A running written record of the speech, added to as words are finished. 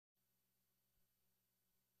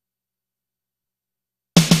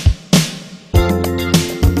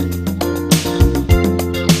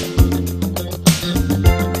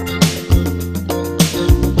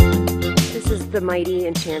the mighty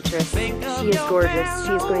enchantress. She is gorgeous.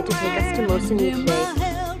 She is going to take us to Mosinee today,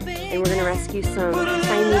 and we're going to rescue some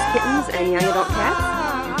Siamese kittens and young adult cats.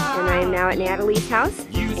 And I am now at Natalie's house,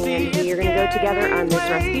 and we are going to go together on this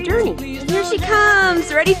rescue journey. Here she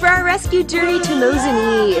comes, ready for our rescue journey to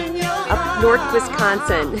Mosinee, up north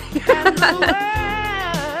Wisconsin.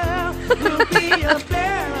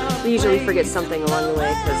 We usually forget something along the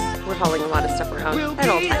way because we're hauling a lot of stuff around at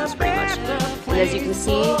all times pretty much. And as you can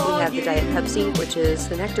see, we have the Diet Pepsi, which is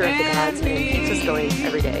the nectar of the gods and keeps us going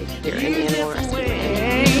every day here in Animal Rescue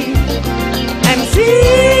Land.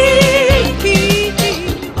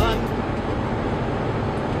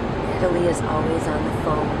 Natalie is always on the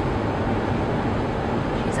phone.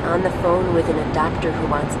 She's on the phone with an adopter who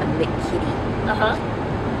wants a McKitty.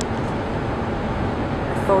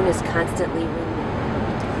 Her phone is constantly ringing.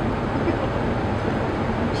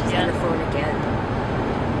 She's on the phone again.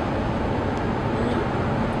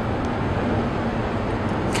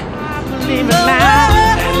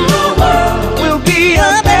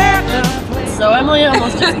 So Emily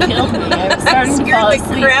almost just killed me. I was starting to fall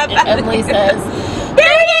asleep and Emily says,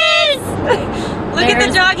 "There it is! Look at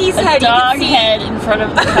the doggy's head. A dog head in front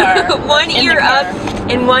of the car. One ear up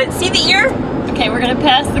and one. See the ear? Okay, we're gonna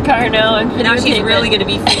pass the car now and now she's really gonna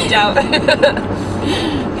be freaked out.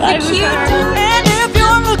 It's cute. And if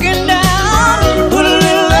you're looking down, put a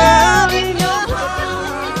little love in your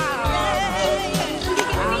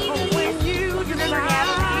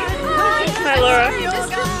Hi, Laura.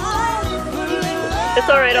 It's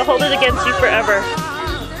alright, I'll hold it against you forever.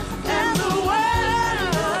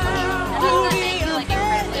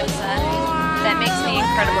 That makes me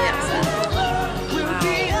incredibly upset.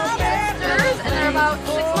 And they're about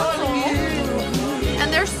 6 months old. And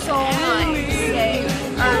they're so nice. They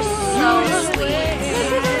are so sweet.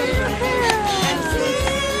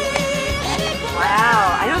 Wow,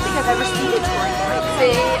 I don't think I've ever seen a toy like that.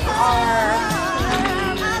 They are.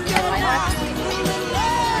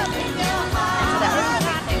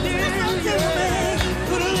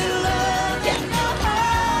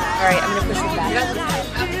 All right, I'm gonna push it back.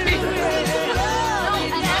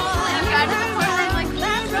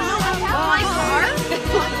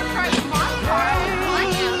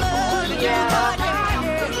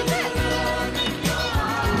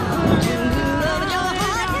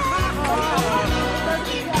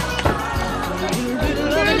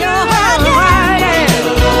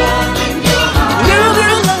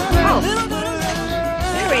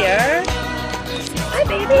 Here we are. Hi,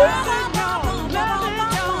 baby.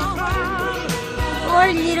 Four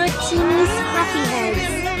little teeny scruffy heads.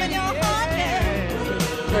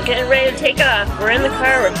 We're getting ready to take off. We're in the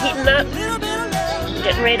car, we're heating up,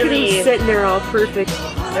 getting ready to leave. Sitting there all perfect.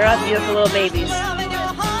 They're all beautiful little babies.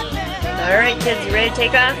 Alright kids, you ready to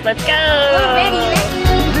take off? Let's go!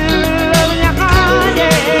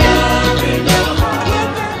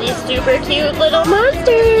 These super cute little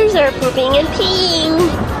monsters are pooping and peeing.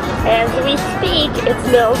 As we speak, it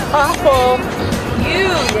smells awful. You,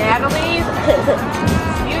 Natalie.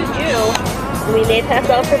 Excuse you. We may pass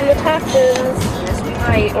out from the toxins. Yes, we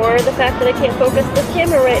might. Or the fact that I can't focus this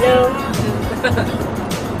camera right now.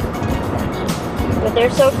 But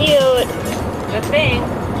they're so cute. Good thing.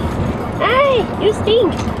 Hi, you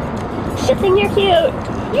stink. Good thing you're cute.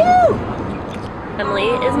 You. Emily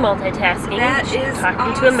is multitasking. That She's is talking to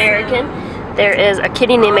awesome. American. There is a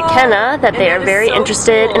kitty named McKenna that they are very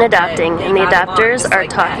interested in adopting, and the adopters are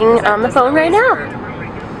talking on the phone right now.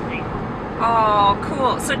 Oh,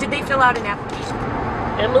 cool. So did they fill out an application?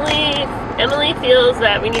 Emily feels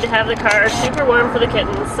that we need to have the car super warm for the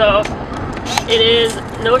kittens, so it is,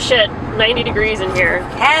 no shit, 90 degrees in here.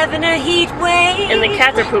 Having a heat wave. And the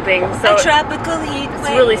cats are pooping, so a tropical heat wave. it's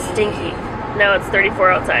really stinky. Now it's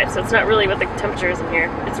 34 outside, so it's not really what the temperature is in here.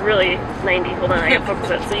 It's really 90. Hold on, I gotta focus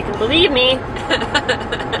it so you can believe me.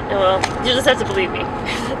 Well, you just have to believe me.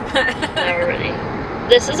 Alrighty.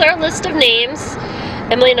 This is our list of names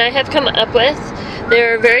Emily and I have come up with.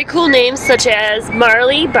 There are very cool names such as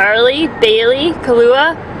Marley, Barley, Bailey,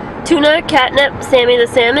 Kahlua, Tuna, Catnip, Sammy the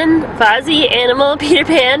Salmon, Fozzie, Animal, Peter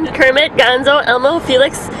Pan, Kermit, Gonzo, Elmo,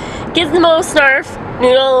 Felix, Gizmo, Snarf,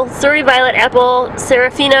 Noodle, Surrey Violet, Apple,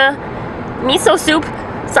 Serafina, Miso Soup,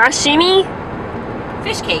 Sashimi,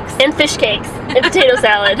 Fish cakes. and fish cakes, and potato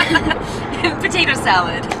salad. Potato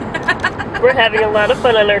salad. We're having a lot of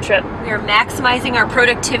fun on our trip. We're maximizing our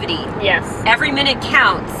productivity. Yes. Every minute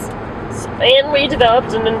counts. And we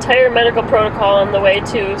developed an entire medical protocol on the way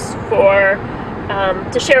too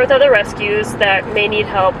to share with other rescues that may need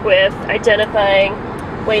help with identifying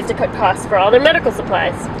ways to cut costs for all their medical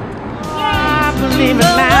supplies. I believe in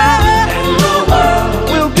now, and the world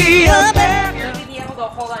will be a better. You're going to be able to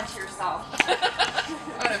hold on to yourself.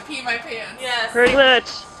 I'm gonna pee my pants. Yes. Pretty much.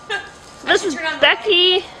 This is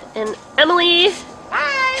Becky and Emily.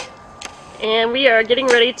 Hi. And we are getting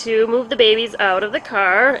ready to move the babies out of the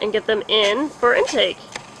car and get them in for intake.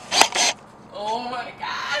 Oh my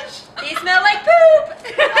gosh. They smell like poop.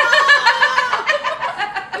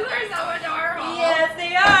 You are so adorable. Yes,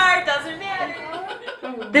 they are. Doesn't matter.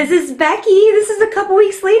 This is Becky. This is a couple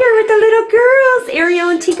weeks later with the little girls, Ariel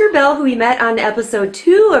and Tinkerbell, who we met on episode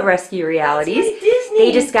 2 of Rescue Realities.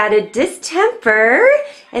 They just got a distemper,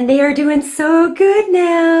 and they are doing so good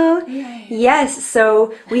now. Yes,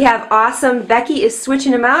 so we have awesome. Becky is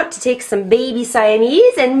switching them out to take some baby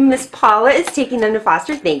Siamese, and Miss Paula is taking them to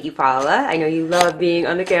foster. Thank you, Paula. I know you love being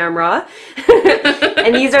on the camera.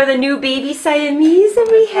 And these are the new baby Siamese that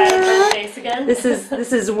we have.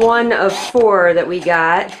 This is one of 4 that we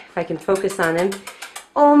got. If I can focus on him.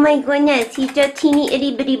 Oh my goodness, he's just a teeny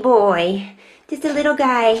itty bitty boy. Just a little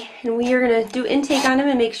guy. And we are going to do intake on him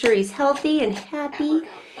and make sure he's healthy and happy.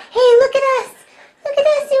 Hey, look at us! Look at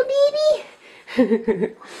us, you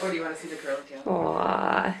baby! Or do you want to see the curly tail?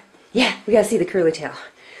 Aww. Yeah, we gotta see the curly tail.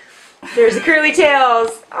 There's the curly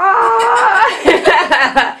tails! Aww!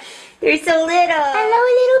 They're so little! Hello,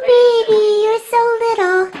 little baby! You're so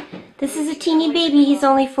little! This is a teeny baby. He's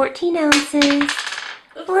only 14 ounces.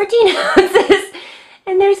 14 ounces!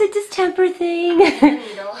 And there's a distemper thing.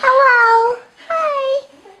 Hello! Hi!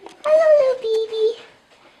 Hello, little baby!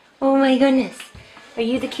 Oh my goodness. Are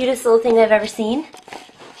you the cutest little thing I've ever seen?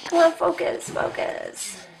 Come on, focus,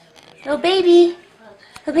 focus. Oh, baby.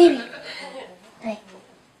 Oh, baby. Hi.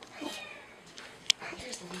 Hi.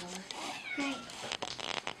 Hi.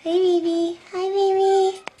 Hey, baby. Hi,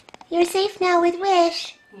 baby. You're safe now with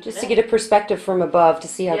Wish. Just to get a perspective from above to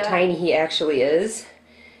see how tiny he actually is.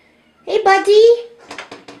 Hey, buddy.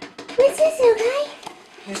 What's this, little guy?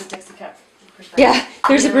 Here's a Dixie cup. Yeah,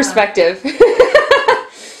 there's a perspective.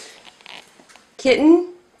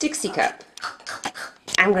 Kitten, Dixie cup.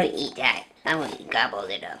 I'm gonna eat that. I'm gonna gobble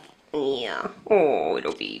it up. Yeah. Oh,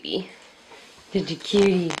 little baby. Such a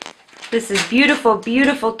cutie. This is beautiful,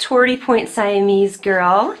 beautiful Torty Point Siamese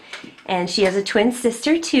girl. And she has a twin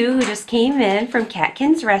sister too who just came in from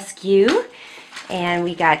Catkins Rescue. And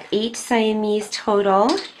we got 8 Siamese total.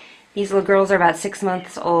 These little girls are about 6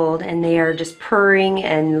 months old and they are just purring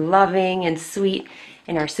and loving and sweet.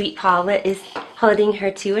 And our sweet Paula is holding her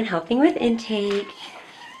too and helping with intake.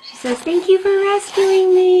 She says, "Thank you for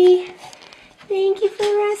rescuing me. Thank you for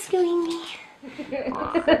rescuing me."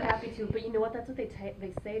 I'm so happy to, but you know what? That's what they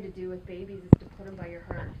say to do with babies is to put them by your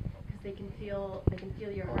heart because they can feel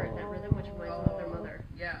your heart in that rhythm, which reminds them of their mother.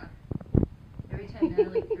 Yeah. Every time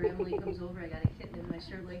Natalie or Emily comes over, I got a kitten in my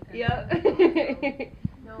shirt like that. Yep.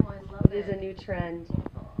 No, I love It is a new trend.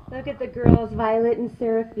 Look at the girls, Violet and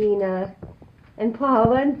Serafina, and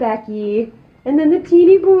Paula and Becky, and then the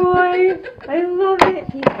teeny boy. I love it.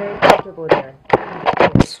 He's very comfortable there.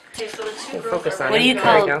 Okay, so the 2 girls Focus are on ready. it. What do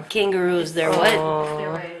you call kangaroos? They're what? They're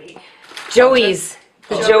ready. Joey's.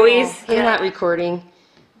 The Joey's. I'm Yeah. not recording.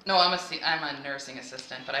 No, I'm a nursing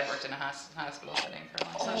assistant, but I've worked in a hospital setting for a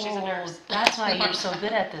long time. So she's a nurse. That's why you're so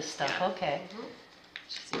good at this stuff. Okay.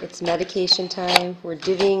 It's medication time. We're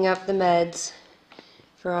divvying up the meds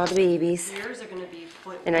for all the babies. Yours are going to be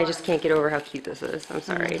 0.1. And I just can't get over how cute this is. I'm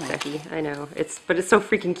sorry, Becky. I know. But it's so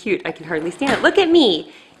freaking cute. I can hardly stand it. Look at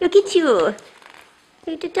me. Look at you.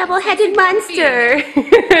 It's a double-headed monster.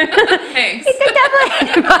 Thanks. It's a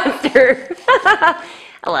double-headed monster.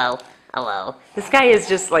 Hello. Hello. This guy is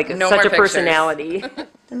just like No such more a pictures. personality.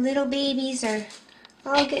 The little babies are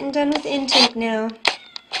all getting done with intake now.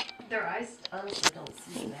 Their eyes honestly don't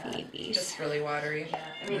seem bad. Babies. Just really watery. Yeah,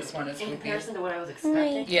 I mean, This one is in goopy. comparison to what I was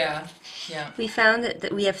expecting. Yeah. Yeah. We found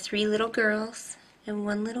that we have 3 little girls and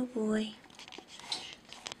 1 little boy.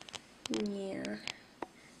 Yeah.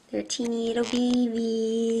 They're teeny little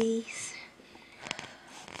babies.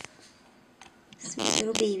 Sweet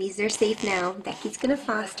little babies. They're safe now. Becky's gonna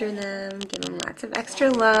foster them, give them lots of extra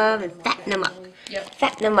love, and fatten them up. Yep.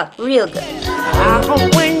 Fatten them up real good. I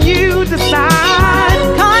hope when